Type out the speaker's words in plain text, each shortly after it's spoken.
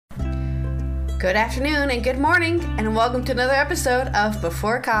Good afternoon and good morning, and welcome to another episode of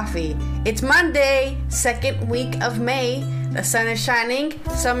Before Coffee. It's Monday, second week of May. The sun is shining,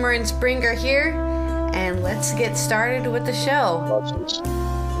 summer and spring are here, and let's get started with the show.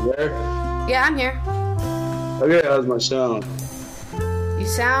 You there? Yeah, I'm here. Okay, how's my sound? You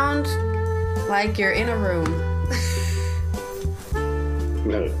sound like you're in a room.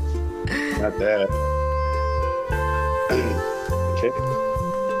 No, not that. Okay.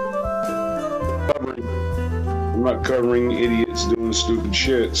 I'm not covering idiots doing stupid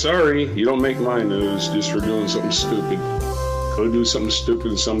shit. Sorry, you don't make my news just for doing something stupid. Go do something stupid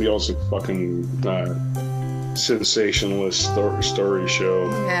and somebody else a fucking sensationalist story show.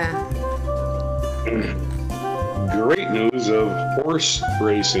 Yeah. Great news of horse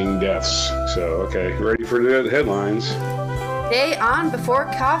racing deaths. So, okay, ready for the headlines? Today on Before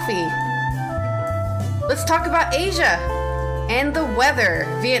Coffee, let's talk about Asia and the weather.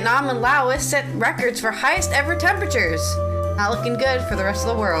 Vietnam and Laos set records for highest ever temperatures. Not looking good for the rest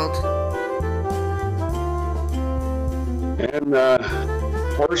of the world. And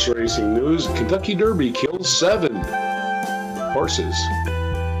horse racing news. Kentucky Derby kills 7 horses.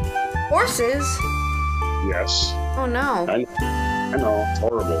 Horses? Yes. Oh no. I know, it's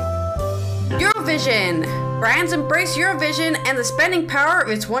horrible. Eurovision. Brands embrace Eurovision and the spending power of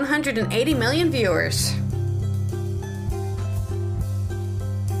its 180 million viewers.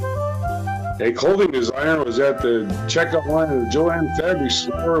 A clothing designer was at the checkout line of the Joann Fabric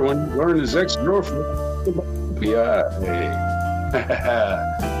store when he learned his ex-girlfriend. Yeah,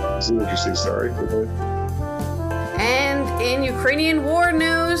 it's an interesting story. And in Ukrainian war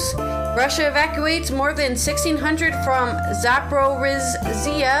news, Russia evacuates more than 1,600 from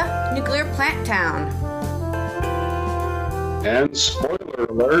Zaporizhzhia nuclear plant town. And spoiler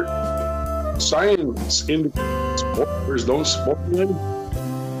alert, science indicates spoilers don't spoil it.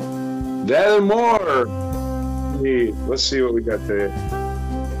 That and more. Let's see what we got there.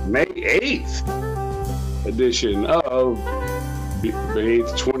 May 8th edition of May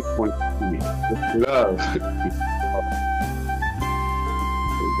 8th, 2023. Love.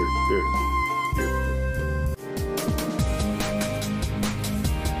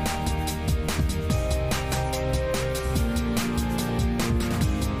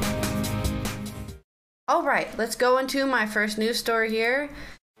 All right, let's go into my first news story here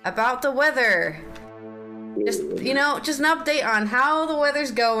about the weather. Just an update on how the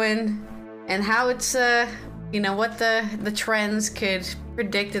weather's going and how it's, what the trends could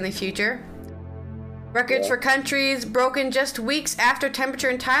predict in the future. Records for countries broken just weeks after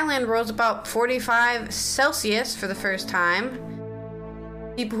temperature in Thailand rose about 45 Celsius for the first time.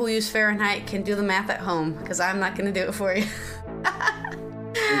 People who use Fahrenheit can do the math at home, because I'm not going to do it for you.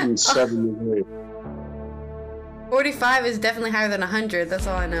 45 is definitely higher than 100, that's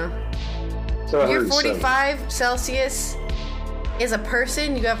all I know. So if you're 45 Celsius is a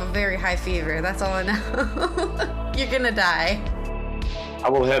person, you have a very high fever. That's all I know. You're gonna die. I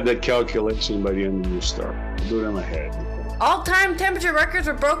will have that calculation by the end of the start. I'll do it in my head. All-time temperature records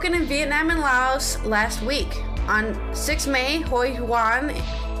were broken in Vietnam and Laos last week. On 6 May, Hoi Huan,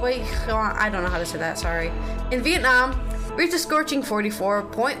 I don't know how to say that, sorry. In Vietnam, reached a scorching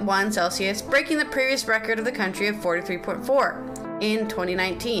 44.1 Celsius, breaking the previous record of the country of 43.4 in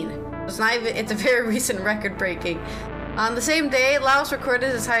 2019. It's a very recent record breaking. On the same day, Laos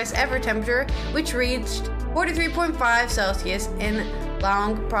recorded its highest ever temperature, which reached 43.5 Celsius in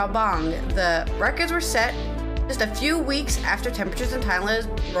Luang Prabang. The records were set just a few weeks after temperatures in Thailand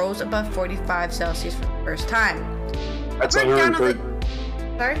rose above 45 Celsius for the first time. That's 113.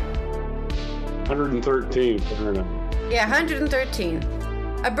 Sorry? 113. Yeah, 113.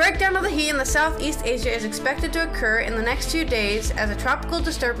 A breakdown of the heat in the Southeast Asia is expected to occur in the next 2 days as a tropical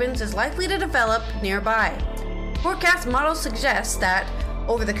disturbance is likely to develop nearby. Forecast models suggest that,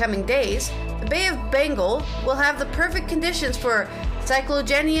 over the coming days, the Bay of Bengal will have the perfect conditions for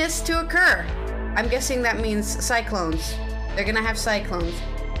cyclogenius to occur. I'm guessing that means cyclones. They're gonna have cyclones.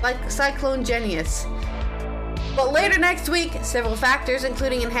 Like Cyclone Genius. But later next week, several factors,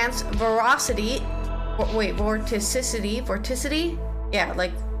 including enhanced vorticity? Yeah,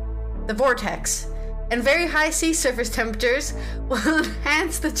 like the vortex. And very high sea surface temperatures will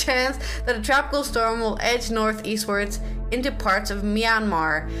enhance the chance that a tropical storm will edge northeastwards into parts of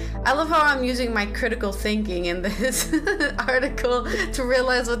Myanmar. I love how I'm using my critical thinking in this article to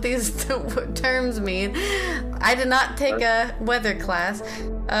realize what these terms mean. I did not take a weather class.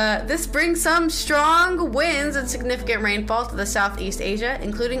 This brings some strong winds and significant rainfall to the Southeast Asia,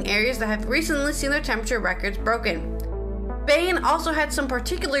 including areas that have recently seen their temperature records broken. Spain also had some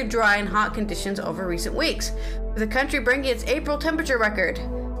particularly dry and hot conditions over recent weeks, with the country breaking its April temperature record.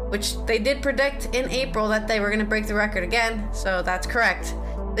 which they did predict in April that they were going to break the record again, so that's correct.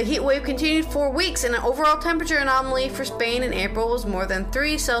 The heat wave continued for weeks, and an overall temperature anomaly for Spain in April was more than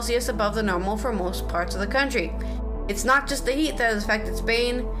 3 Celsius above the normal for most parts of the country. It's not just the heat that has affected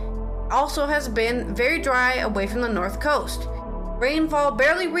Spain, also has been very dry away from the north coast. Rainfall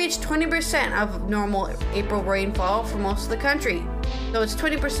barely reached 20% of normal April rainfall for most of the country, so it's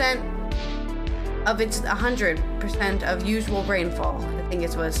 20% of its 100% of usual rainfall, I think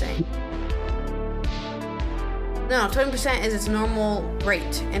is what it's saying. No, 20% is its normal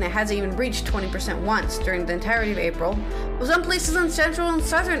rate, and it hasn't even reached 20% once during the entirety of April, with some places in central and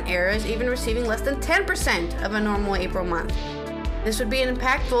southern areas even receiving less than 10% of a normal April month. This would be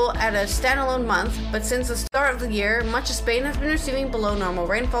impactful at a standalone month, but since the start of the year, much of Spain has been receiving below normal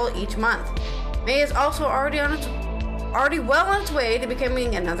rainfall each month. May is also already well on its way to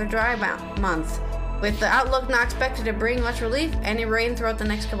becoming another dry month. With the outlook not expected to bring much relief, any rain throughout the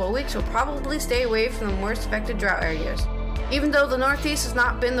next couple of weeks will probably stay away from the worst affected drought areas. Even though the Northeast has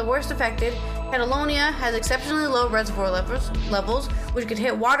not been the worst affected, Catalonia has exceptionally low reservoir levels, which could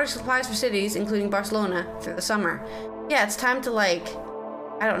hit water supplies for cities, including Barcelona, through the summer. Yeah, it's time to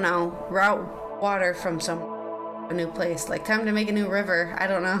route water from a new place. Like, time to make a new river. I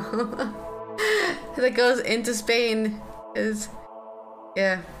don't know. That goes into Spain.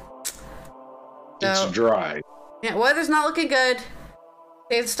 Yeah. So, it's dry. Yeah, weather's not looking good.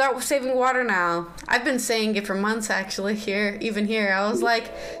 They have to start with saving water now. I've been saying it for months, actually, even here. I was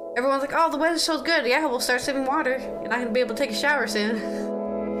like, everyone's like, oh, the weather so good. Yeah, we'll start saving water. You're not going to be able to take a shower soon.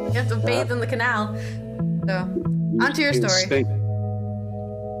 You have to bathe in the canal. So, on to your story. It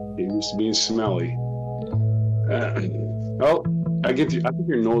used to be smelly. I think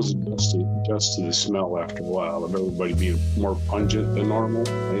your nose adjusts to the smell after a while of everybody being more pungent than normal,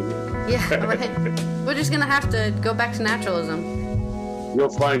 maybe. Yeah, right. We're just gonna have to go back to naturalism. You'll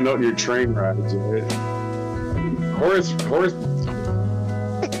find out in your train rides, right?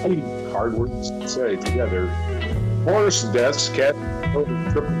 Hard words to say together. Horse deaths, cat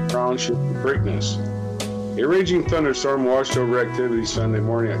Triple Crown ship to Preakness. A raging thunderstorm washed over activity Sunday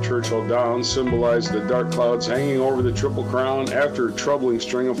morning at Churchill Downs, symbolized the dark clouds hanging over the Triple Crown after a troubling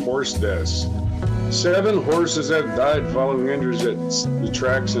string of horse deaths. 7 horses have died following injuries at the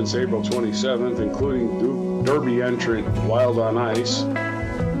track since April 27th, including Derby entrant Wild on Ice.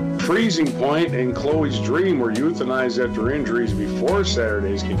 Freezing Point and Chloe's Dream were euthanized after injuries before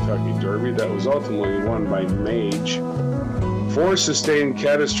Saturday's Kentucky Derby that was ultimately won by Mage. 4 sustained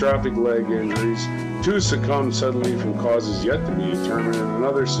catastrophic leg injuries. 2 succumbed suddenly from causes yet to be determined, and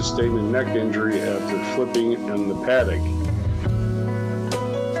another sustained a neck injury after flipping in the paddock.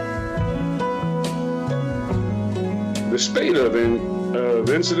 The spate of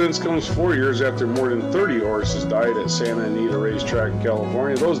incidents comes 4 years after more than 30 horses died at Santa Anita Racetrack in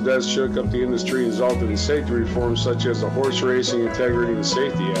California. Those deaths shook up the industry and resulted in safety reforms such as the Horse Racing Integrity and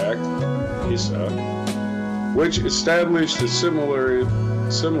Safety Act, HISA, which established a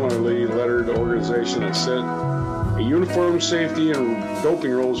similarly lettered organization that set a uniform safety and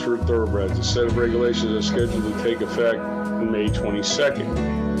doping rules for thoroughbreds. A set of regulations is scheduled to take effect on May 22nd.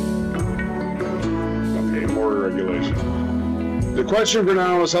 Okay, more regulation. The question for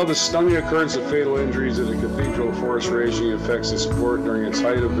now is how the stunning occurrence of fatal injuries at the Cathedral of Horse Racing affects the sport during its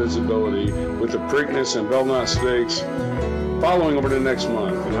height of visibility, with the Preakness and Belmont Stakes following over the next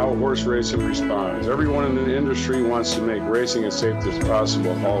month, and how horse racing responds. Everyone in the industry wants to make racing as safe as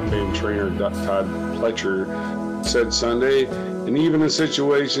possible, Hall of Fame trainer Todd Pletcher said Sunday. And even in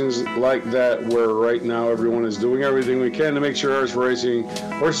situations like that, where right now everyone is doing everything we can to make sure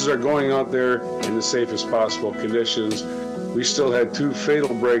horses are going out there in the safest possible conditions, we still had 2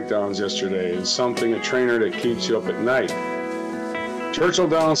 fatal breakdowns yesterday. It's something, a trainer that keeps you up at night. Churchill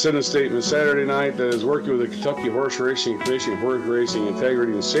Downs sent a statement Saturday night that is working with the Kentucky Horse Racing Commission, Horse Racing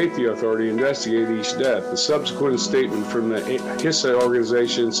Integrity and Safety Authority to investigate each death. The subsequent statement from the HISA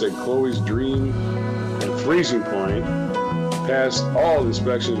organization said Chloe's Dream and Freezing Point passed all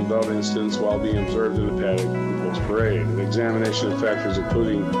inspections without incidents while being observed in the paddock People's Parade. An examination of factors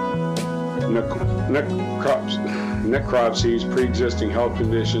including necropsies, pre-existing health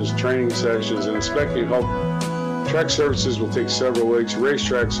conditions, training sessions, and inspecting health track services will take several weeks.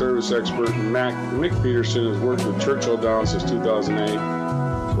 Racetrack service expert Mick Peterson has worked with Churchill Downs since 2008.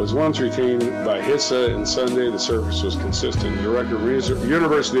 Was once retained by HISA, and Sunday the service was consistent. The director of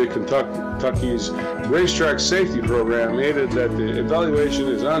University of Kentucky's Racetrack Safety Program added that the evaluation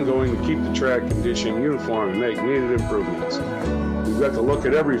is ongoing to keep the track condition uniform and make needed improvements. We've got to look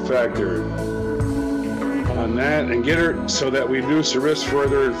at every factor on on that and get her so that we reduce the risk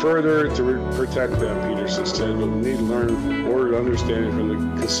further and further to protect them, Peterson said. But we need to learn more to understand it from the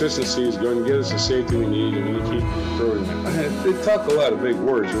consistency is going to get us the safety we need, and we need to keep growing it. They talk a lot of big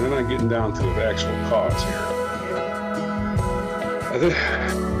words, and they're not getting down to the actual cause here.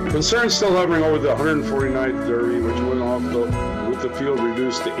 Concerns still hovering over the 149th Derby, which went off with the field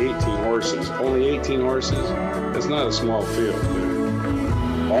reduced to 18 horses. Only 18 horses? That's not a small field, dude.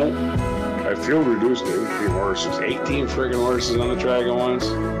 Oh, that field reduced to 18 horses. 18 friggin' horses on the track at once?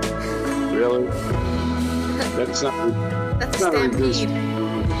 Really? That's not... That's a stampede.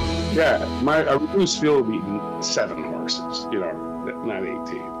 Yeah, a reduced field would be 7 horses, not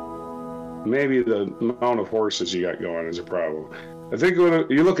 18. Maybe the amount of horses you got going is a problem. I think when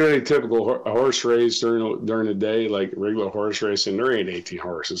you look at a typical horse race during the day, like regular horse racing, there ain't 18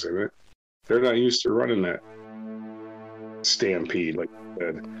 horses in it. They're not used to running that stampede like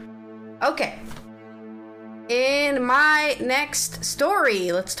that. Okay. In my next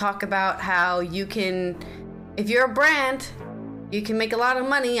story, let's talk about how you can, if you're a brand, you can make a lot of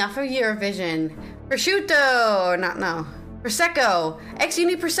money off of Eurovision. Prosecco,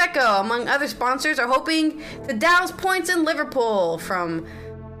 ex-Uni Prosecco, among other sponsors, are hoping to douse points in Liverpool from,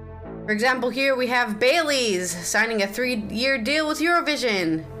 for example, here we have Bailey's signing a 3-year deal with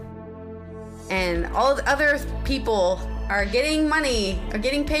Eurovision. And all the other people are getting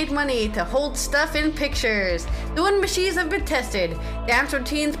paid money to hold stuff in pictures. The wind machines have been tested, dance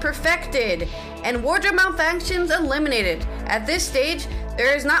routines perfected, and wardrobe malfunctions eliminated. At this stage,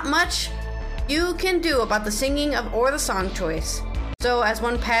 there is not much you can do about the singing or the song choice. So as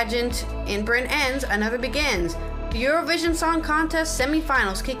one pageant in Britain ends, another begins. The Eurovision Song Contest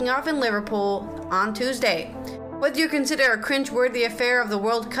semi-finals kicking off in Liverpool on Tuesday. Whether you consider a cringe-worthy affair of the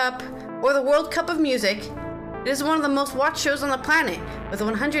World Cup or the World Cup of Music, it is one of the most watched shows on the planet, with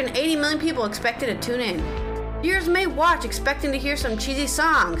 180 million people expected to tune in. Viewers may watch expecting to hear some cheesy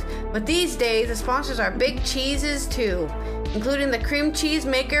songs, but these days the sponsors are big cheeses too, including the cream cheese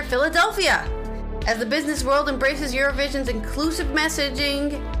maker Philadelphia. As the business world embraces Eurovision's inclusive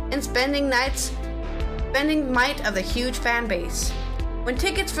messaging and spending might of the huge fan base. When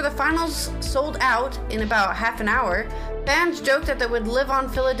tickets for the finals sold out in about half an hour, fans joked that they would live on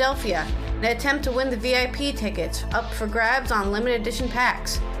Philadelphia in an attempt to win the VIP tickets up for grabs on limited edition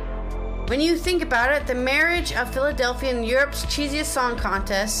packs. When you think about it, the marriage of Philadelphia and Europe's cheesiest song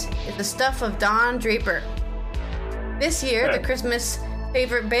contest is the stuff of Don Draper. This year, the Christmas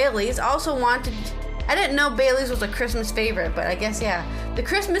favorite Bailey's also wanted... I didn't know Bailey's was a Christmas favorite, but I guess, yeah. The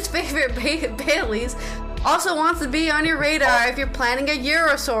Christmas favorite Bailey's also wants to be on your radar if you're planning a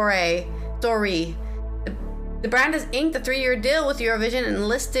Euro story. The brand has inked a 3-year deal with Eurovision and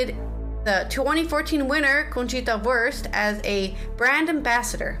listed the 2014 winner, Conchita Wurst, as a brand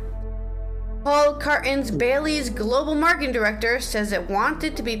ambassador. Paul Carton's Bailey's global marketing director says it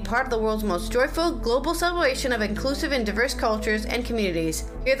wanted to be part of the world's most joyful global celebration of inclusive and diverse cultures and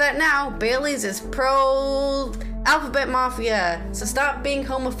communities. Hear that now? Bailey's is pro-alphabet mafia, so stop being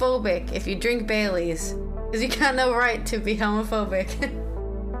homophobic if you drink Bailey's, because you got no right to be homophobic.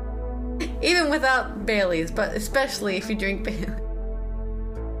 Even without Bailey's, but especially if you drink Bailey's.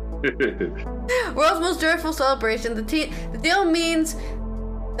 World's most joyful celebration. The deal means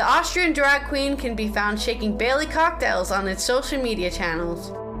the Austrian drag queen can be found shaking Bailey cocktails on its social media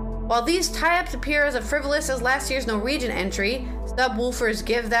channels. While these tie-ups appear as frivolous as last year's Norwegian entry, subwoofers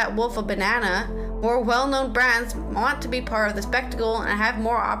Give That Wolf a Banana, more well-known brands want to be part of the spectacle and have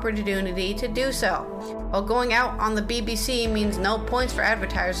more opportunity to do so. While going out on the BBC means no points for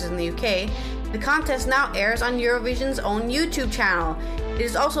advertisers in the UK, the contest now airs on Eurovision's own YouTube channel. It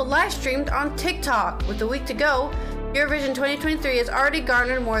is also live-streamed on TikTok. With a week to go, Eurovision 2023 has already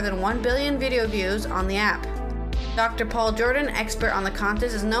garnered more than 1 billion video views on the app. Dr. Paul Jordan, expert on the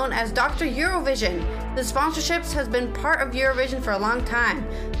contest, is known as Dr. Eurovision. The sponsorships has been part of Eurovision for a long time,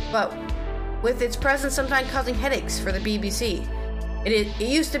 but with its presence sometimes causing headaches for the BBC. It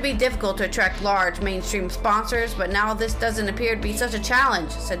used to be difficult to attract large mainstream sponsors, but now this doesn't appear to be such a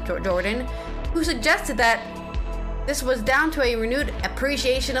challenge, said Jordan, who suggested that this was down to a renewed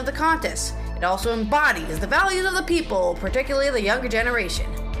appreciation of the contest. It also embodies the values of the people, particularly the younger generation.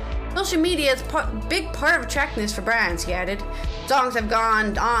 Social media is a big part of attractiveness for brands, he added. Songs have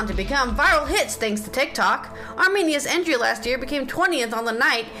gone on to become viral hits thanks to TikTok. Armenia's entry last year became 20th on the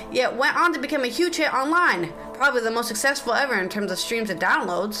night, yet went on to become a huge hit online, probably the most successful ever in terms of streams and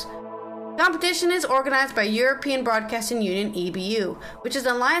downloads. The competition is organized by European Broadcasting Union, EBU, which is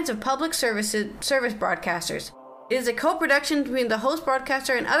an alliance of public service broadcasters. It is a co-production between the host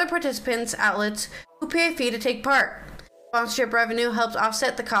broadcaster and other participants' outlets who pay a fee to take part. Sponsorship revenue helps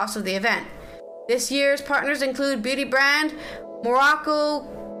offset the cost of the event. This year's partners include beauty brand Moroccan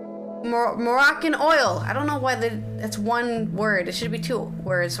Oil. I don't know why that's one word. It should be two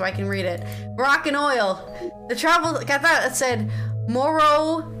words so I can read it. Moroccan Oil. The travel, I thought it said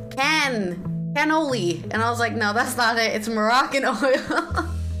Cannoli. And I was like, no, that's not it. It's Moroccan Oil.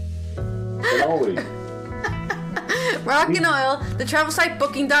 Cannoli. Moroccan Oil. The travel site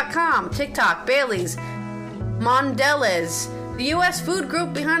Booking.com. TikTok. Bailey's. Mondelez. The U.S. food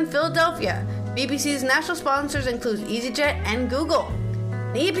group behind Philadelphia. BBC's national sponsors include EasyJet and Google.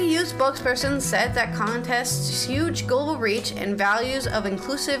 An EBU spokesperson said that contest's huge global reach and values of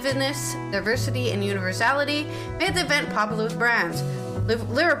inclusiveness, diversity, and universality made the event popular with brands.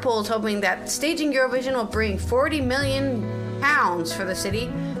 Liverpool is hoping that staging Eurovision will bring £40 million for the city,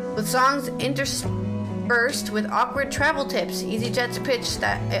 with songs interspersed with awkward travel tips. EasyJet's pitch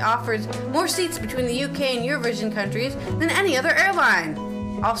that it offers more seats between the UK and Eurovision countries than any other airline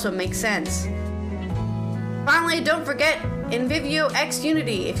also makes sense. Finally, don't forget Invivio X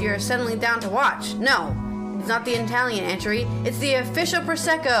Unity if you're settling down to watch. No, it's not the Italian entry, it's the official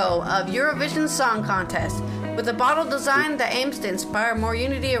Prosecco of Eurovision Song Contest, with a bottle design that aims to inspire more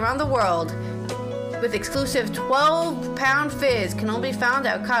unity around the world. With exclusive 12-pound fizz can only be found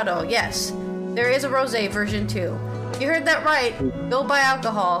at Ocado. Yes, there is a rosé version too. You heard that right. Go buy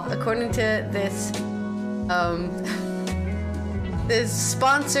alcohol, according to this this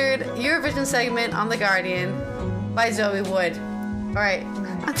sponsored Eurovision segment on The Guardian by Zoe Wood. Alright,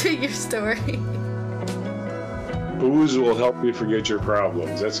 onto your story. Booze will help you forget your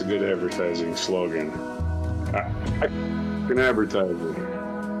problems. That's a good advertising slogan. I can advertise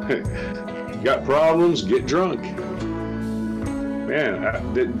it. Got problems? Get drunk. Man,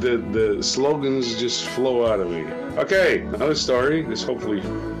 the slogans just flow out of me. Okay, another story. This hopefully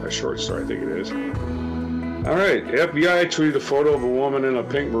a short story, I think it is. All right, FBI tweeted a photo of a woman in a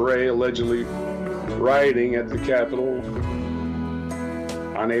pink beret allegedly rioting at the Capitol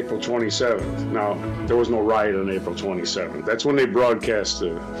on April 27th. Now, there was no riot on April 27th. That's when they broadcast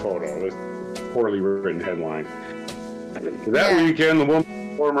the photo. The poorly written headline. That weekend, the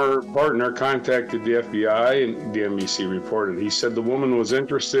woman's former partner contacted the FBI, and the NBC reported. He said the woman was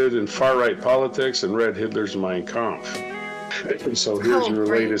interested in far-right politics and read Hitler's Mein Kampf. So here's your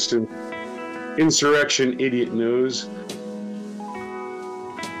latest insurrection idiot news.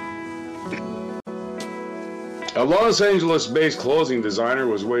 A Los Angeles-based clothing designer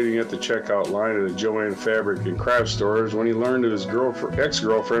was waiting at the checkout line at a Joann Fabric and Craft stores when he learned that his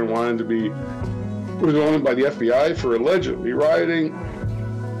ex-girlfriend was owned by the FBI for allegedly rioting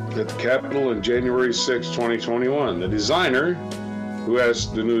at the Capitol on January 6, 2021. The designer, who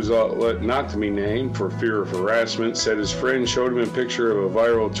asked the news outlet not to be named for fear of harassment, said his friend showed him a picture of a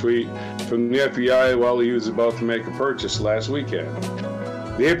viral tweet from the FBI while he was about to make a purchase last weekend.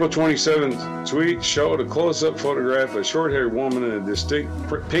 The April 27th tweet showed a close-up photograph of a short-haired woman in a distinct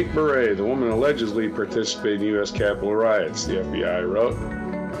pink beret. The woman allegedly participated in U.S. Capitol riots, the FBI wrote,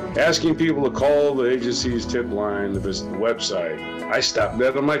 asking people to call the agency's tip line to visit the website. I stopped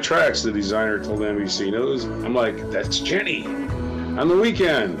dead on my tracks, the designer told NBC News. I'm like, that's Jenny. On the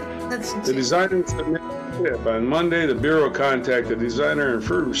weekend, the designer submitted a tip. On Monday, the Bureau contacted the designer and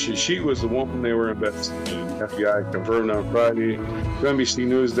confirmed she was the woman they were investigating. The FBI confirmed on Friday to NBC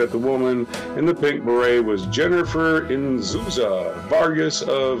News that the woman in the pink beret was Jennifer Inzuza Vargas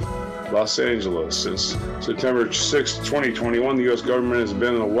of Los Angeles. Since September 6, 2021, the U.S. government has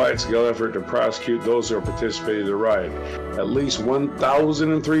been in a wide-scale effort to prosecute those who have participated in the riot. At least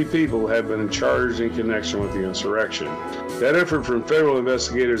 1,003 people have been charged in connection with the insurrection. That effort from federal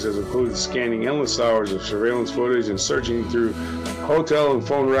investigators has included scanning endless hours of surveillance footage and searching through hotel and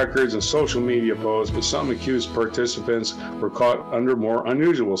phone records and social media posts, but some accused participants were caught under more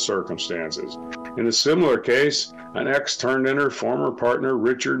unusual circumstances. In a similar case, an ex turned in her former partner,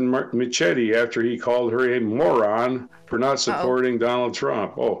 Richard Michetti, after he called her a moron for not supporting Donald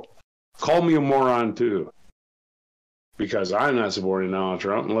Trump. Oh, call me a moron too. Because I'm not supporting Donald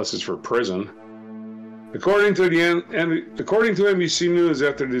Trump unless it's for prison. According to NBC News,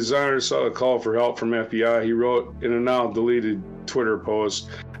 after the designer saw a call for help from FBI, he wrote in a now deleted Twitter post,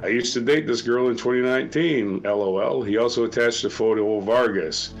 I used to date this girl in 2019, LOL. He also attached a photo of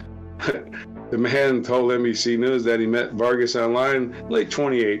Vargas. The man told NBC News that he met Vargas online late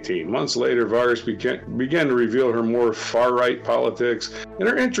 2018. Months later, Vargas began to reveal her more far-right politics and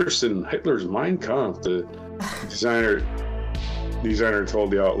her interest in Hitler's Mein Kampf, the designer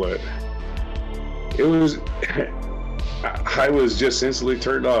told the outlet. It was I was just instantly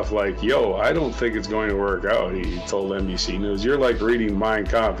turned off. Like, yo, I don't think it's going to work out. He told NBC News. You're like reading Mein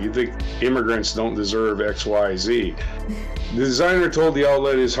Kampf. You think immigrants don't deserve X, Y, Z. The designer told the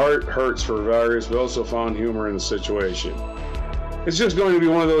outlet his heart hurts for Vargas, but also found humor in the situation. It's just going to be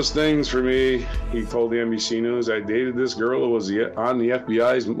one of those things for me, he told the NBC News. I dated this girl who was on the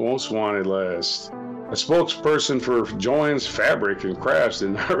FBI's most wanted list. A spokesperson for Joann's Fabric and Crafts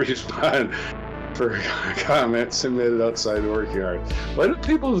did not respond for comments submitted outside the workyard. What do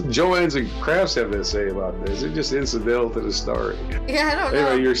people Joann's and Crafts have to say about this? It's just incidental to the story. Yeah, I don't know.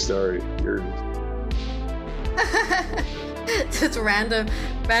 Anyway, your story. Just random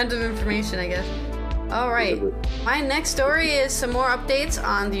information, I guess. All right. My next story is some more updates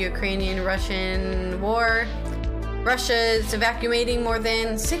on the Ukrainian-Russian war. Russia is evacuating more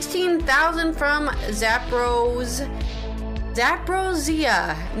than 16,000 from Zaporozhye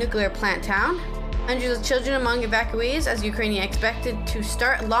nuclear plant town. Hundreds of children among evacuees as Ukraine expected to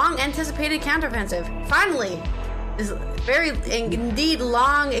start long-anticipated counteroffensive. Finally, is very indeed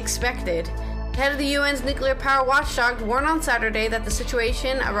long expected. The head of the UN's nuclear power watchdog warned on Saturday that the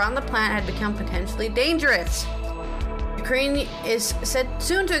situation around the plant had become potentially dangerous. Ukraine is said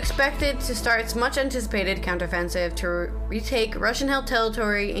soon to expected to start its much-anticipated counteroffensive to retake Russian-held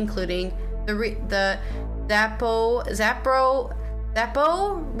territory, including the Zaporozhye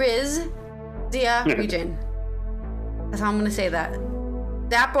region. That's how I'm going to say that.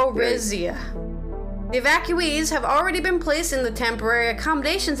 Zaporozhye. The evacuees have already been placed in the temporary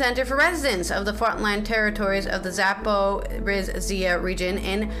accommodation center for residents of the frontline territories of the Zaporozhye region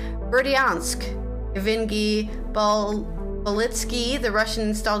in Berdyansk. Evgeny Balitsky, the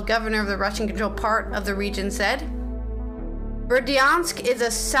Russian-installed governor of the Russian-controlled part of the region, said, Berdyansk is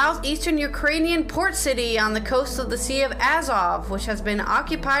a southeastern Ukrainian port city on the coast of the Sea of Azov, which has been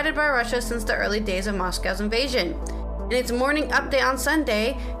occupied by Russia since the early days of Moscow's invasion. In its morning update on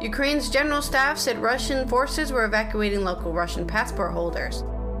Sunday, Ukraine's general staff said Russian forces were evacuating local Russian passport holders.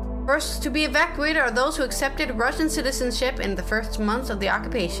 First to be evacuated are those who accepted Russian citizenship in the first months of the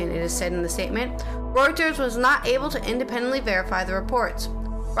occupation, it is said in the statement. Reuters was not able to independently verify the reports.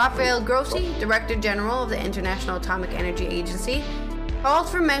 Rafael Grossi, Director General of the International Atomic Energy Agency, called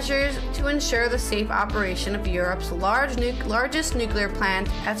for measures to ensure the safe operation of Europe's largest nuclear plant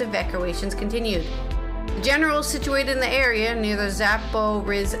as evacuations continued. The general is situated in the area near the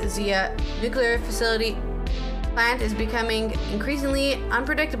Zaporozhye nuclear facility. Plant is becoming increasingly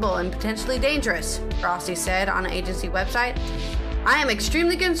unpredictable and potentially dangerous, Grossi said on an agency website. I am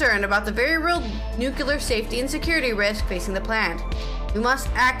extremely concerned about the very real nuclear safety and security risk facing the plant. We must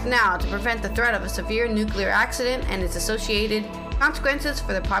act now to prevent the threat of a severe nuclear accident and its associated consequences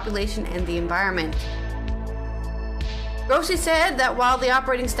for the population and the environment. Grossi said that while the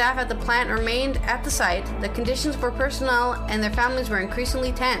operating staff at the plant remained at the site, the conditions for personnel and their families were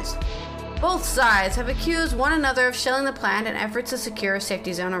increasingly tense. Both sides have accused one another of shelling the plant, and efforts to secure a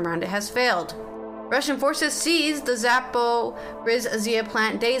safety zone around it has failed. Russian forces seized the Zaporozhye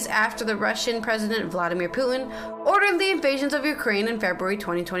plant days after the Russian President Vladimir Putin ordered the invasions of Ukraine in February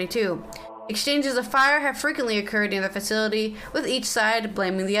 2022. Exchanges of fire have frequently occurred near the facility, with each side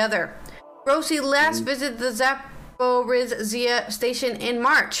blaming the other. Grossi last visited the Zaporozhye station in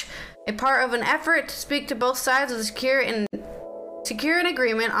March, a part of an effort to speak to both sides to secure an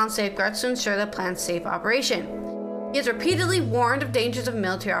agreement on safeguards to ensure the plant's safe operation. He has repeatedly warned of dangers of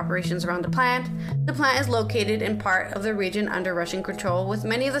military operations around the plant. The plant is located in part of the region under Russian control, with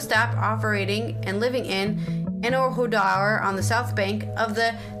many of the staff operating and living in Enerhodar on the south bank of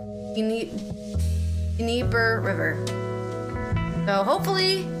the Dnieper River. So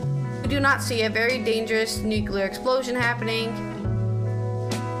hopefully, we do not see a very dangerous nuclear explosion happening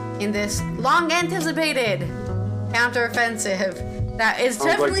in this long-anticipated counteroffensive that is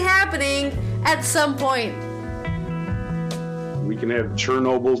definitely happening at some point. We can have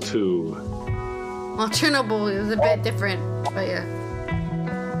Chernobyl too. Well, Chernobyl is a bit different, but yeah.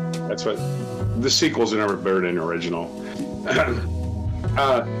 That's what the sequels are never better than the original.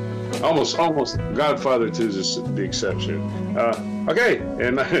 Almost. Godfather 2 is the exception. Okay,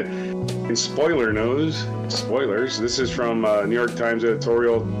 and in spoilers, this is from New York Times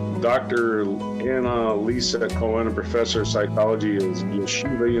editorial. Dr. Anna Lisa Cohen, a professor of psychology at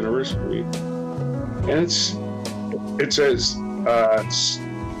Yeshiva University, and it says,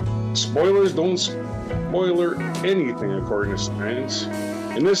 spoilers don't spoiler anything according to science.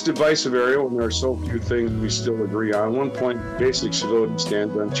 In this divisive area, when there are so few things we still agree on, one point basic civility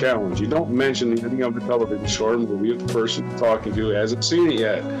stands unchallenged. You don't mention the ending of the television show or movie if the person you're talking to hasn't seen it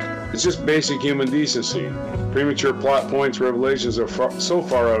yet. It's just basic human decency. Premature plot points, revelations are so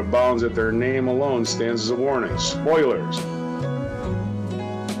far out of bounds that their name alone stands as a warning. Spoilers.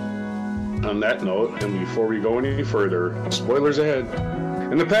 On that note, and before we go any further, spoilers ahead.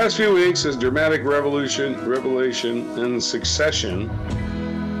 In the past few weeks, as dramatic revelation and Succession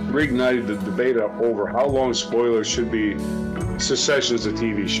reignited the debate over how long spoilers should be. Succession is a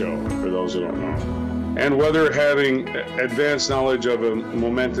TV show, for those who don't know, and whether having advanced knowledge of a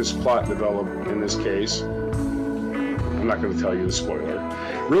momentous plot development, in this case, I'm not going to tell you the spoiler,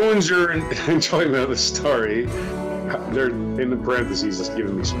 ruins your enjoyment of the story. They're in the parentheses, it's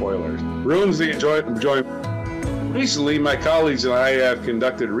giving me spoilers. Ruins the enjoyment. Recently, my colleagues and I have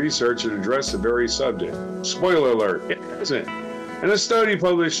conducted research that addressed the very subject. Spoiler alert, it isn't. In a study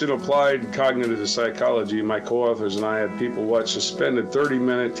published in Applied Cognitive Psychology, my co-authors and I had people watch a suspended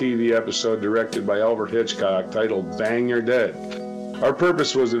 30-minute TV episode directed by Alfred Hitchcock titled Bang You're Dead. Our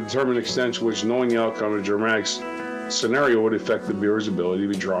purpose was to determine the extent to which knowing the outcome of a dramatic scenario would affect the viewer's ability to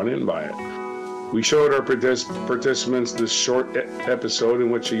be drawn in by it. We showed our participants this short episode in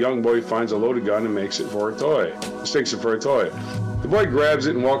which a young boy finds a loaded gun and mistakes it for a toy. The boy grabs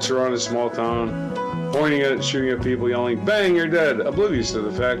it and walks around a small town, pointing at it, shooting at people, yelling, "Bang, you're dead," oblivious to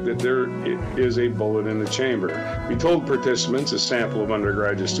the fact that there is a bullet in the chamber. We told participants, a sample of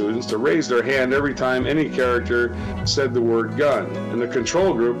undergraduate students, to raise their hand every time any character said the word gun. In the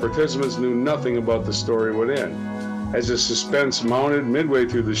control group, participants knew nothing about the story would end. As the suspense mounted midway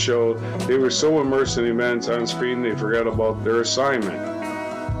through the show, they were so immersed in the events on screen they forgot about their assignment.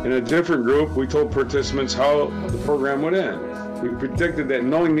 In a different group, we told participants how the program would end. We predicted that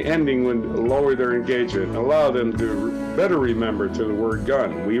knowing the ending would lower their engagement and allow them to better remember to the word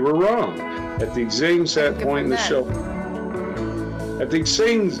gun. We were wrong. At the same exact point in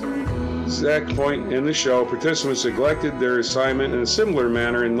the show, participants neglected their assignment in a similar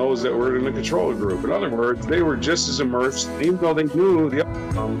manner in those that were in the control group. In other words, they were just as immersed, even though they knew the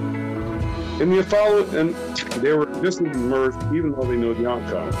outcome. They were just as immersed, even though they knew the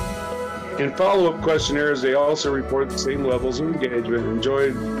outcome. In follow-up questionnaires, they also reported the same levels of engagement and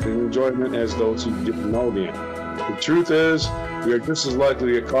enjoyment as those who didn't know the end. The truth is, we are just as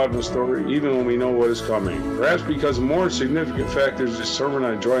likely to get caught in a story even when we know what is coming. Perhaps because more significant factors determine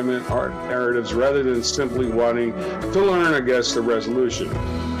our enjoyment are narratives rather than simply wanting to learn or guess the resolution.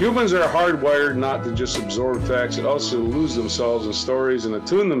 Humans are hardwired not to just absorb facts, but also to lose themselves in stories and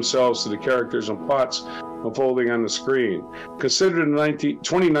attune themselves to the characters and plots unfolding on the screen. Consider the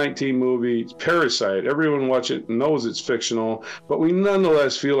 2019 movie Parasite. Everyone watching it knows it's fictional, but we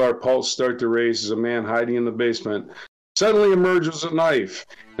nonetheless feel our pulse start to race as a man hiding in the basement suddenly emerges with a knife.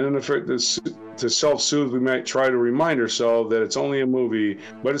 And in effort to self-soothe, we might try to remind ourselves that it's only a movie,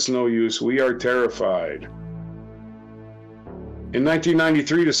 but it's no use. We are terrified. In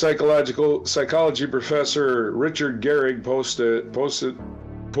 1993, the psychology professor Richard Gehrig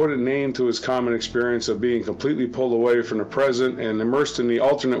put a name to his common experience of being completely pulled away from the present and immersed in the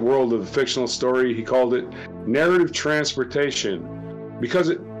alternate world of the fictional story. He called it narrative transportation, because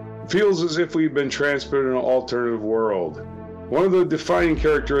it feels as if we've been transported in an alternative world. One of the defining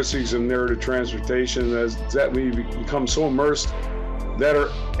characteristics of narrative transportation is that we become so immersed that our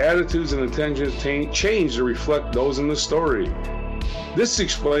attitudes and intentions change to reflect those in the story. This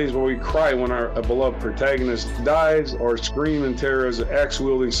explains why we cry when a beloved protagonist dies, or scream in terror as an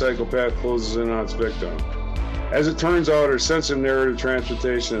axe-wielding psychopath closes in on its victim. As it turns out, our sense of narrative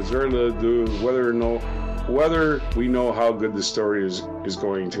transportation has very little to do with whether we know how good the story is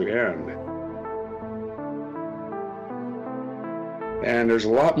going to end. And there's a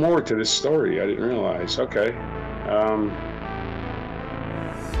lot more to this story I didn't realize. Okay.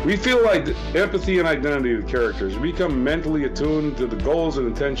 We feel like empathy and identity of the characters. We become mentally attuned to the goals and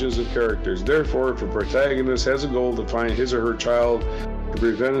intentions of characters. Therefore, if a protagonist has a goal to find his or her child to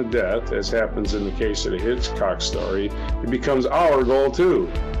prevent a death, as happens in the case of the Hitchcock story, it becomes our goal too.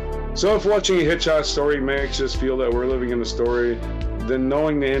 So if watching a Hitchcock story makes us feel that we're living in the story, then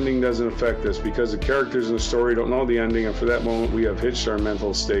knowing the ending doesn't affect us, because the characters in the story don't know the ending, and for that moment we have hitched our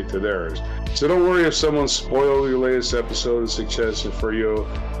mental state to theirs. So don't worry if someone spoiled your latest episode of Succession for you.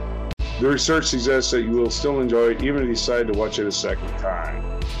 The research suggests that you will still enjoy it even if you decide to watch it a second time.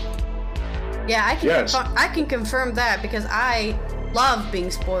 Yeah, I can confirm that, because I love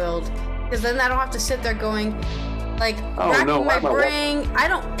being spoiled, because then I don't have to sit there going, racking my brain. I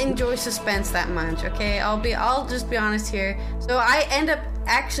don't enjoy suspense that much, okay? I'll just be honest here. So I end up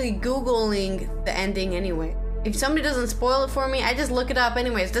actually Googling the ending anyway. if somebody doesn't spoil it for me, I just look it up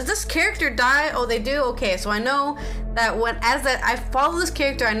anyways. Does this character die? Oh, they do? Okay, so I know that I follow this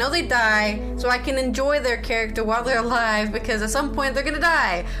character, I know they die, so I can enjoy their character while they're alive, because at some point they're gonna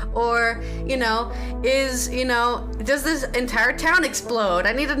die. Or, does this entire town explode?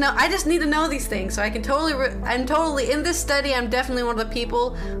 I just need to know these things, so I can in this study, I'm definitely one of the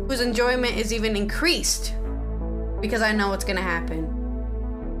people whose enjoyment is even increased, because I know what's gonna happen.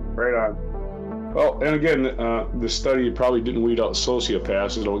 Right on. Well, and again, the study probably didn't weed out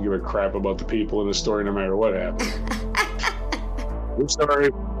sociopaths that don't give a crap about the people in the story no matter what happens. I'm sorry.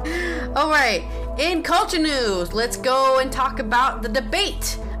 All right, in culture news, let's go and talk about the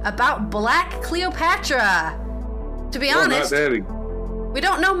debate about Black Cleopatra. To be honest, we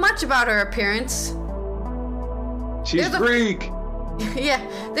don't know much about her appearance. She's Greek. Yeah,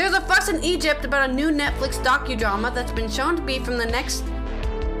 there's a fuss in Egypt about a new Netflix docudrama that's been shown to be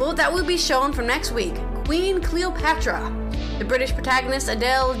that will be shown from next week. Queen Cleopatra. The British protagonist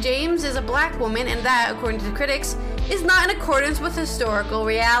Adele James is a black woman, and that, according to the critics, is not in accordance with historical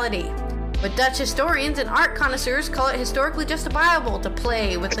reality. But Dutch historians and art connoisseurs call it historically justifiable to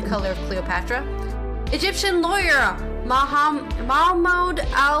play with the color of Cleopatra. Egyptian lawyer Mahmoud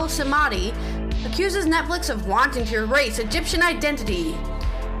Al-Samadi accuses Netflix of wanting to erase Egyptian identity.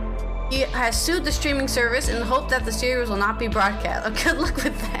 He has sued the streaming service in the hope that the series will not be broadcast. Oh, good luck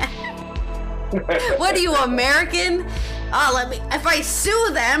with that. What are you, American? If I sue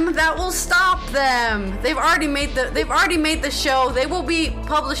them, that will stop them. They've already made the show. They will be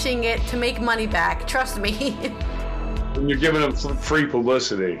publishing it to make money back. Trust me. And you're giving them free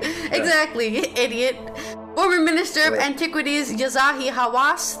publicity. Exactly, idiot. Former Minister of Antiquities Yazahi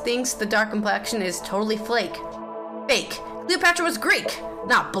Hawass thinks the dark complexion is totally fake. Cleopatra was Greek,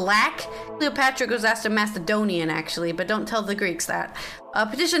 not black. Cleopatra goes after Macedonian, actually, but don't tell the Greeks that. A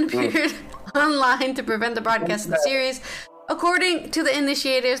petition appeared online to prevent the broadcast of the series. According to the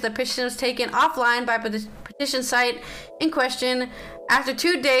initiators, the petition was taken offline by the petition site in question after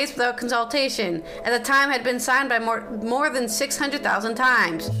 2 days without consultation. At the time, had been signed by more than 600,000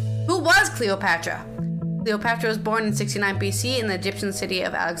 times. Who was Cleopatra? Cleopatra was born in 69 BC in the Egyptian city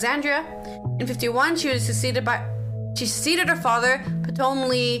of Alexandria. In 51, she succeeded her father,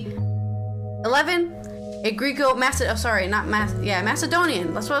 Ptolemy XI,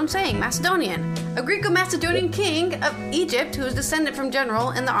 Macedonian. That's what I'm saying, Macedonian. A Greco-Macedonian king of Egypt who was descended from general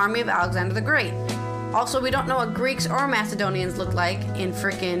in the army of Alexander the Great. Also, we don't know what Greeks or Macedonians looked like in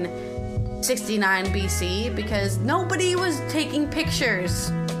frickin' 69 BC because nobody was taking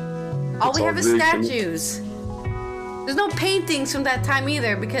pictures. All we have is statues. There's no paintings from that time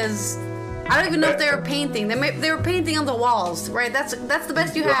either because I don't even know if they were painting. They were painting on the walls, right? That's the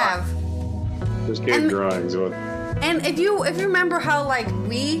best you have. Just cave drawings. And if you remember how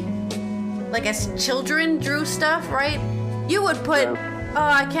we as children drew stuff, right? You would put,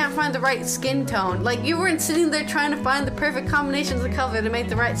 I can't find the right skin tone. Like you weren't sitting there trying to find the perfect combinations of color to make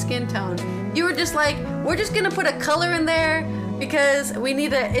the right skin tone. You were just like, we're just gonna put a color in there because we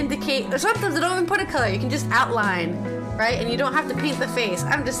need to indicate. Or sometimes they don't even put a color. You can just outline, right? And you don't have to paint the face.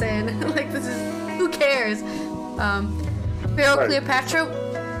 I'm just saying, who cares? Pharaoh Cleopatra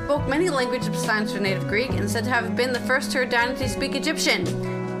spoke many languages besides her native Greek and said to have been the first to her dynasty to speak Egyptian.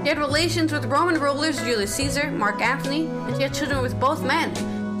 She had relations with Roman rulers Julius Caesar, Mark Antony, and she had children with both men.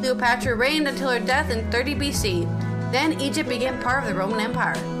 Cleopatra reigned until her death in 30 BC. Then Egypt became part of the Roman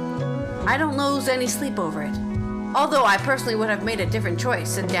Empire. I don't lose any sleep over it. Although I personally would have made a different choice,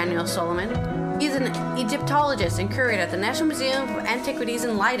 said Daniel Solomon. He's an Egyptologist and curator at the National Museum of Antiquities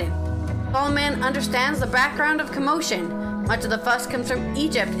in Leiden. Solomon understands the background of commotion. Much of the fuss comes from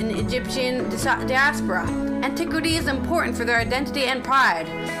Egypt and Egyptian diaspora. Antiquity is important for their identity and pride.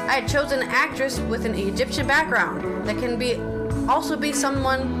 I had chosen an actress with an Egyptian background that can also be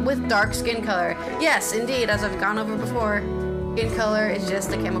someone with dark skin color. Yes, indeed, as I've gone over before, skin color is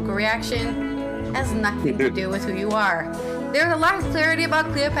just a chemical reaction. It has nothing to do with who you are. There's a lot of clarity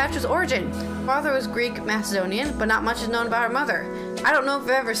about Cleopatra's origin. Her father was Greek Macedonian, but not much is known about her mother. I don't know if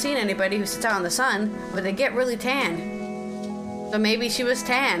I've ever seen anybody who sits out in the sun, but they get really tan. So maybe she was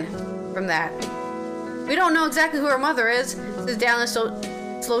tan from that. We don't know exactly who her mother is, says Daniel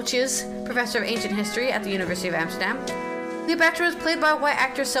Slotius, professor of ancient history at the University of Amsterdam. Cleopatra was played by a white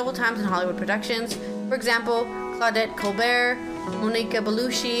actress several times in Hollywood productions. For example, Claudette Colbert, Monica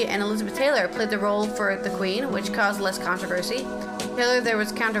Bellucci, and Elizabeth Taylor played the role for the Queen, which caused less controversy. Taylor, there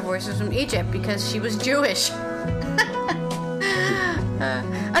was counter voices from Egypt because she was Jewish.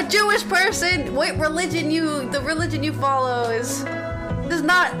 A Jewish person, the religion you follow does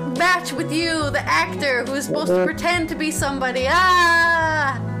not match with you, the actor who is supposed to pretend to be somebody.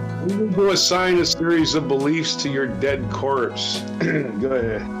 to assign a series of beliefs to your dead corpse. Go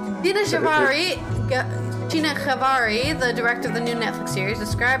ahead. Tina Chavari, the director of the new Netflix series,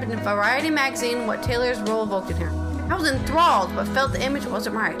 described in Variety magazine what Taylor's role evoked in her. I was enthralled, but felt the image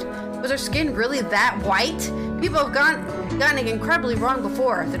wasn't right. Was her skin really that white? People have gotten it incredibly wrong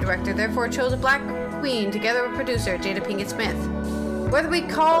before. The director therefore chose a black queen together with producer Jada Pinkett Smith. Whether we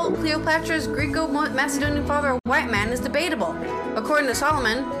call Cleopatra's Greco-Macedonian father a white man is debatable. According to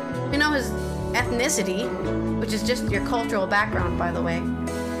Solomon, we know his ethnicity, which is just your cultural background, by the way.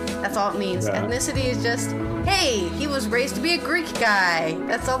 That's all it means. Yeah. Ethnicity is just, hey, he was raised to be a Greek guy.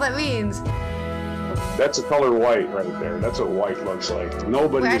 That's all that means. That's the color white right there. That's what white looks like.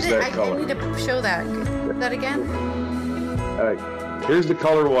 Nobody's that color. I need to show that. That again? Here's the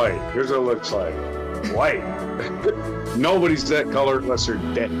color white. Here's what it looks like. White. Nobody's that color unless they're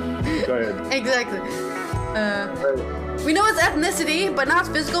dead. Go ahead. Exactly. We know its ethnicity, but not its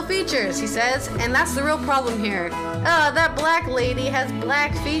physical features, he says, and that's the real problem here. That black lady has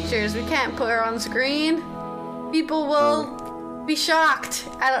black features. We can't put her on screen. People will be shocked.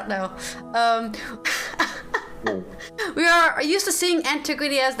 I don't know. We are used to seeing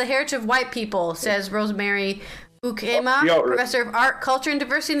antiquity as the heritage of white people, says Rosemary Boukema, professor of art, culture, and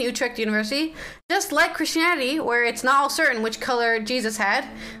diversity in Utrecht University. Just like Christianity, where it's not all certain which color Jesus had,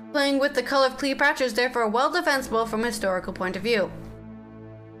 playing with the color of Cleopatra is therefore well defensible from a historical point of view.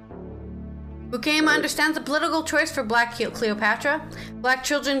 Boukema understands the political choice for black Cleopatra. Black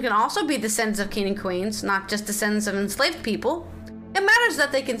children can also be descendants of king and queens, not just descendants of enslaved people. It matters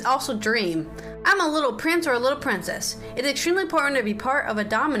that they can also dream. I'm a little prince or a little princess. It is extremely important to be part of a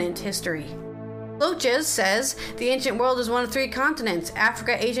dominant history. Loches says the ancient world is one of 3 continents,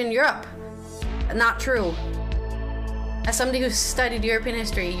 Africa, Asia, and Europe. Not true. As somebody who studied European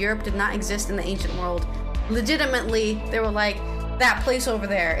history, Europe did not exist in the ancient world. Legitimately, they were like, that place over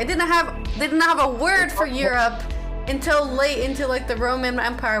there. They didn't have a word for Europe until late into like the Roman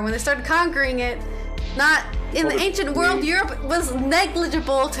Empire when they started conquering it. Not in the ancient world, Europe was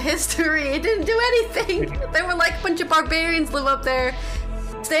negligible to history. It didn't do anything. They were like a bunch of barbarians live up there.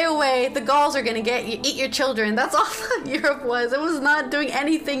 Stay away. The Gauls are gonna get you. Eat your children. That's all Europe was. It was not doing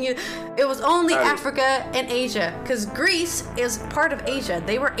anything. It was only Africa and Asia. Because Greece is part of Asia.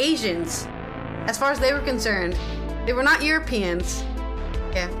 They were Asians, as far as they were concerned. They were not Europeans.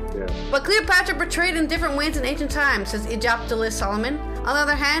 Yeah. But Cleopatra portrayed in different ways in ancient times, says Egyptologist Solomon. On the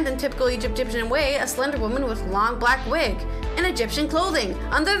other hand, in typical Egyptian way, a slender woman with long black wig and Egyptian clothing.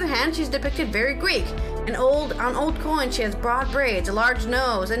 On the other hand, she's depicted very Greek. On old coins, she has broad braids, a large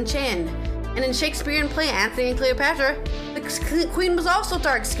nose, and chin. And in Shakespearean play Antony and Cleopatra, the queen was also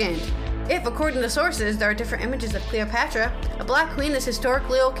dark-skinned. If, according to sources, there are different images of Cleopatra, a black queen is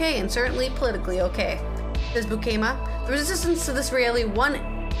historically okay and certainly politically okay. Says Boukema, the resistance to this really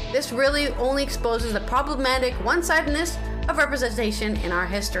only exposes the problematic one-sidedness of representation in our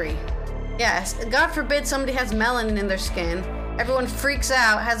history. Yes, God forbid somebody has melanin in their skin. Everyone freaks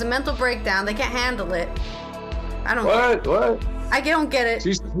out, has a mental breakdown, they can't handle it. I don't get it. What? I don't get it.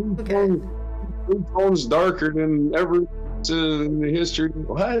 She's 3 tones darker than ever in the history.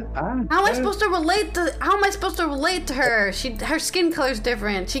 What? How am I supposed to relate to her? Her skin color's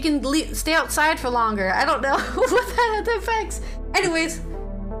different. She can stay outside for longer. I don't know what that affects. Anyways,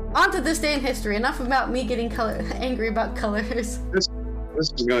 on to this day in history. Enough about me getting angry about colors.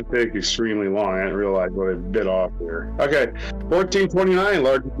 This is going to take extremely long. I didn't realize what I bit off here. Okay, 1429,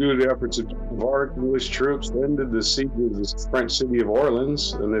 largely due to the efforts of Joan of Arc, English troops ended the siege of the French city of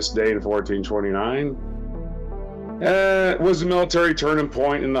Orleans on this day in 1429. It was a military turning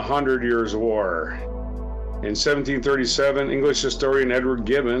point in the 100 Years' War. In 1737, English historian Edward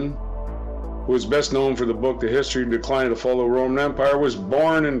Gibbon, who was best known for the book The History and Decline of the Fall of the Roman Empire, was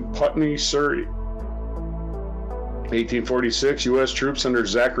born in Putney, Surrey. 1846, U.S. troops under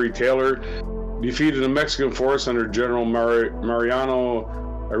Zachary Taylor defeated a Mexican force under General Mariano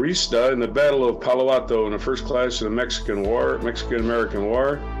Arista in the Battle of Palo Alto in the first clash of the Mexican-American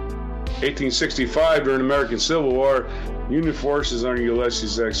War. 1865, during the American Civil War, Union forces under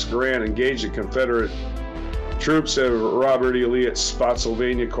Ulysses S. Grant engaged the Confederate troops at Robert E. Lee at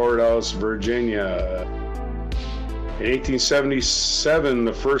Spotsylvania Courthouse, Virginia. In 1877,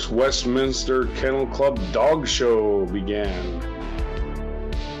 the first Westminster Kennel Club dog show began.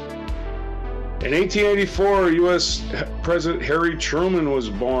 In 1884, U.S. President Harry Truman was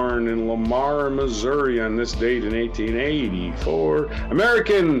born in Lamar, Missouri on this date in 1884.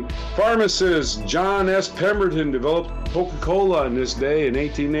 American pharmacist John S. Pemberton developed Coca-Cola on this day in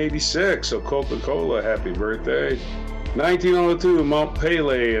 1886. So Coca-Cola, happy birthday. 1902, Mount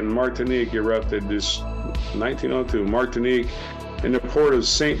Pelée in Martinique erupted. 1902, Martinique in the port of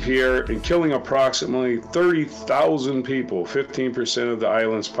St. Pierre and killing approximately 30,000 people, 15% of the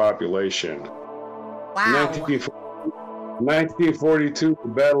island's population. Wow. 1942, the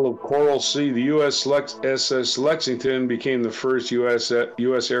Battle of Coral Sea, the USS Lexington became the first U.S.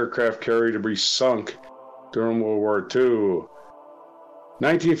 aircraft carrier to be sunk during World War II.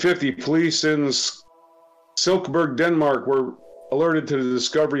 1950, police in Silkeborg, Denmark were alerted to the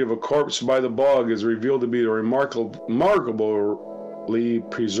discovery of a corpse by the bog is revealed to be a remarkably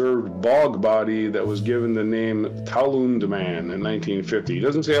preserved bog body that was given the name Talundeman in 1950. He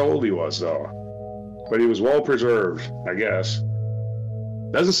doesn't say how old he was, though, but he was well preserved, I guess.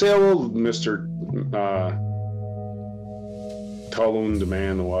 Doesn't say how old Mr.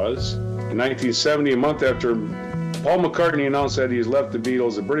 Talundeman was. In 1970, a month after Paul McCartney announced that he has left the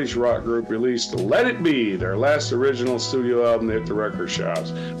Beatles, the British rock group released Let It Be, their last original studio album that hit the record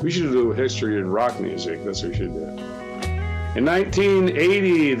shops. We should do a history in rock music. That's what we should do. In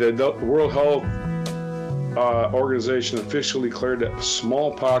 1980, the World Health Organization officially declared that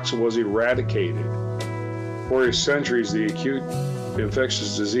smallpox was eradicated. For centuries, the acute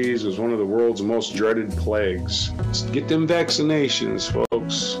infectious disease was one of the world's most dreaded plagues. Just get them vaccinations,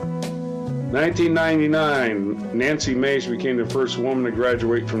 folks. 1999, Nancy Mace became the first woman to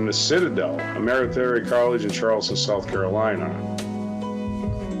graduate from the Citadel, a military college in Charleston, South Carolina.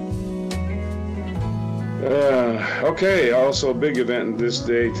 Okay, also a big event this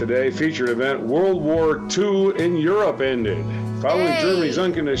day today, featured event, World War II in Europe ended. Following Germany's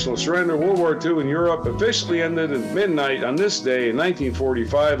unconditional surrender, World War II in Europe officially ended at midnight on this day in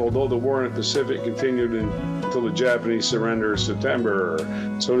 1945, although the war in the Pacific continued until the Japanese surrender in September.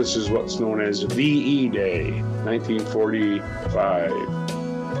 So this is what's known as VE Day,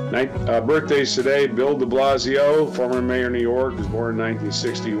 1945. Birthdays today, Bill de Blasio, former mayor of New York, was born in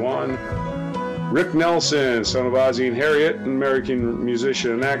 1961. Rick Nelson, son of Ozzie and Harriet, an American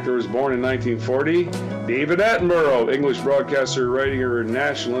musician and actor, was born in 1940. David Attenborough, English broadcaster, writer, and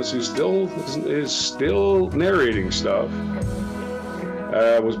nationalist, who is still narrating stuff,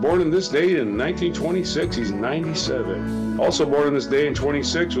 was born in this date in 1926. He's 97. Also born in this day in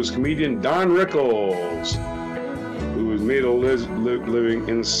 26 was comedian Don Rickles, who was made a living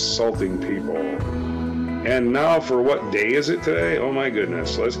insulting people. And now for what day is it today? Oh my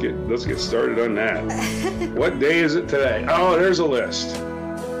goodness, let's get started on that. What day is it today? Oh, there's a list.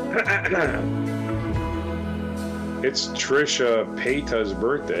 It's Trisha Payta's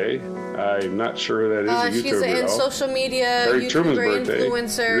birthday. I'm not sure that is a YouTuber. She's in social media, Harry Truman's birthday.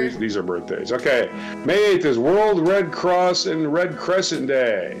 Influencer. These are birthdays. Okay, May 8th is World Red Cross and Red Crescent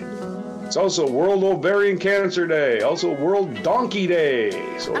Day. It's also World Ovarian Cancer Day. Also World Donkey Day.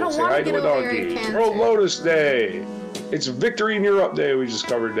 So I don't say want hi to get to a ovarian donkey. cancer. World Lotus Day. It's Victory in Europe Day. We just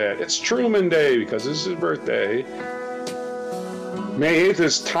covered that. It's Truman Day because this is his birthday. May 8th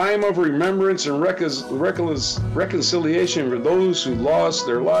is Time of Remembrance and Reconciliation for those who lost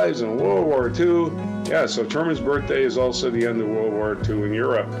their lives in World War II. Yeah, so Truman's birthday is also the end of World War II in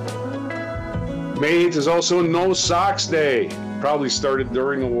Europe. May 8th is also No Socks Day. Probably started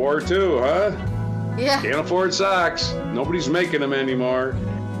during the war too, huh? Yeah. Can't afford socks. Nobody's making them anymore.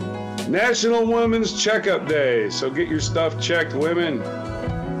 National Women's Checkup Day. So get your stuff checked, women.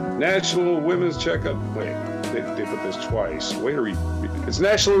 National Women's Checkup. Wait, they put this twice. It's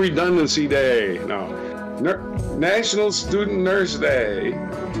National Redundancy Day. No. National Student Nurse Day.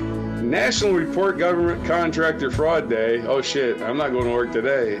 National Report Government Contractor Fraud Day. Oh shit, I'm not going to work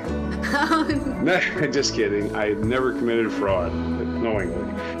today. Just kidding. I never committed fraud, knowingly.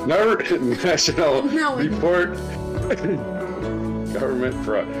 National Report Government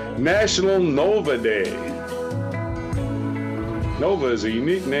Fraud. National Nova Day. Nova is a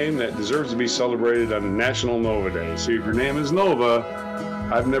unique name that deserves to be celebrated on National Nova Day. See, if your name is Nova,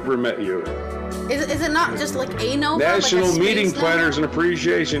 I've never met you. Is it not just like a Nova? National like a Meeting Nova? Planners and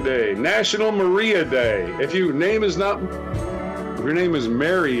Appreciation Day. National Maria Day. If your name is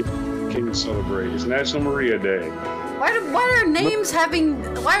Mary, you can celebrate. It's National Maria Day. Why are names having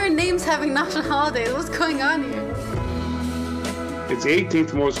national holidays? What's going on here? It's the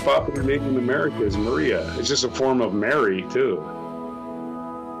 18th most popular name in America is Maria. It's just a form of Mary, too.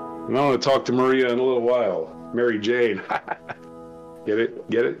 And I want to talk to Maria in a little while. Mary Jane. Get it?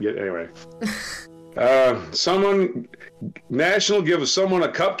 Anyway. National Give Someone a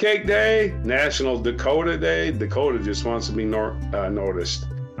Cupcake Day. National Dakota Day. Dakota just wants to be noticed.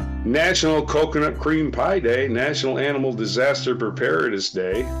 National Coconut Cream Pie Day. National Animal Disaster Preparedness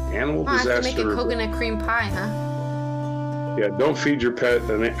Day. Animal Disaster. I have to make a coconut cream pie, huh? Yeah, don't feed your pet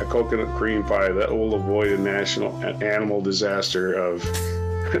a coconut cream pie. That will avoid a national animal disaster of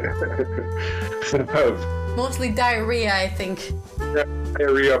Mostly diarrhea, I think.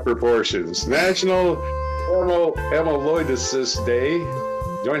 Diarrhea proportions. National Amyloidosis Day.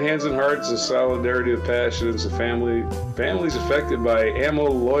 Join hands and hearts in solidarity of passion as a families affected by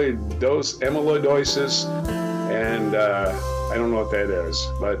amyloidosis, and I don't know what that is,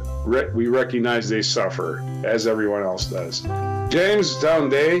 but we recognize they suffer, as everyone else does. Jamestown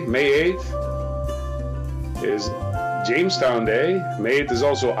Day, May 8th, is Jamestown Day. May 8th is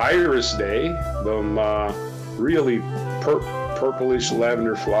also Iris Day, them really purplish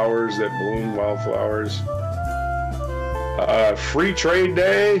lavender flowers that bloom, wildflowers. Free Trade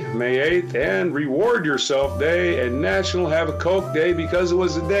Day, May 8th, and Reward Yourself Day, and National Have a Coke Day, because it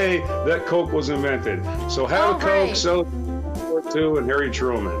was the day that Coke was invented. So have a Coke, so too, and Harry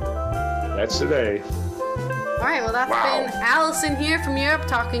Truman. That's the day. All right, well, that's been Allison here from Europe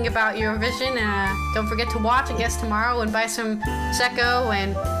talking about Eurovision. Don't forget to watch, I guess, tomorrow, and buy some Prosecco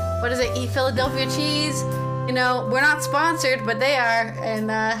and, what is it, eat Philadelphia cheese. You know, we're not sponsored, but they are.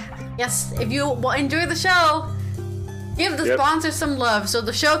 And, yes, if you enjoy the show, give the sponsors some love so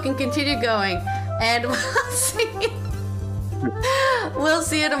the show can continue going. And we'll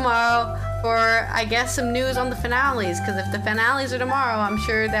see you tomorrow for, I guess, some news on the finales. Because if the finales are tomorrow, I'm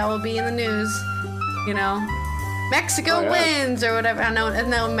sure that will be in the news. You know, Mexico wins or whatever. I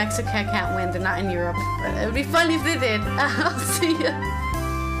know Mexico can't win. They're not in Europe. But it would be funny if they did. I'll see you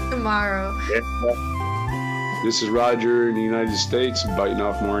tomorrow. This is Roger in the United States, biting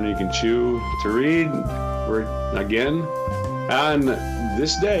off more than you can chew. To read, we're again on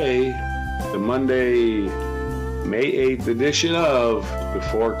this day, the Monday, May 8th edition of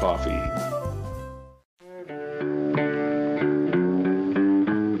Before Coffee.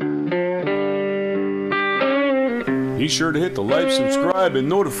 Be sure to hit the like, subscribe, and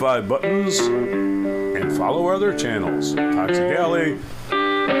notify buttons, and follow our other channels, Toxic Alley,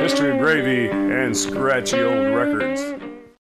 History of Gravy, and Scratchy Old Records.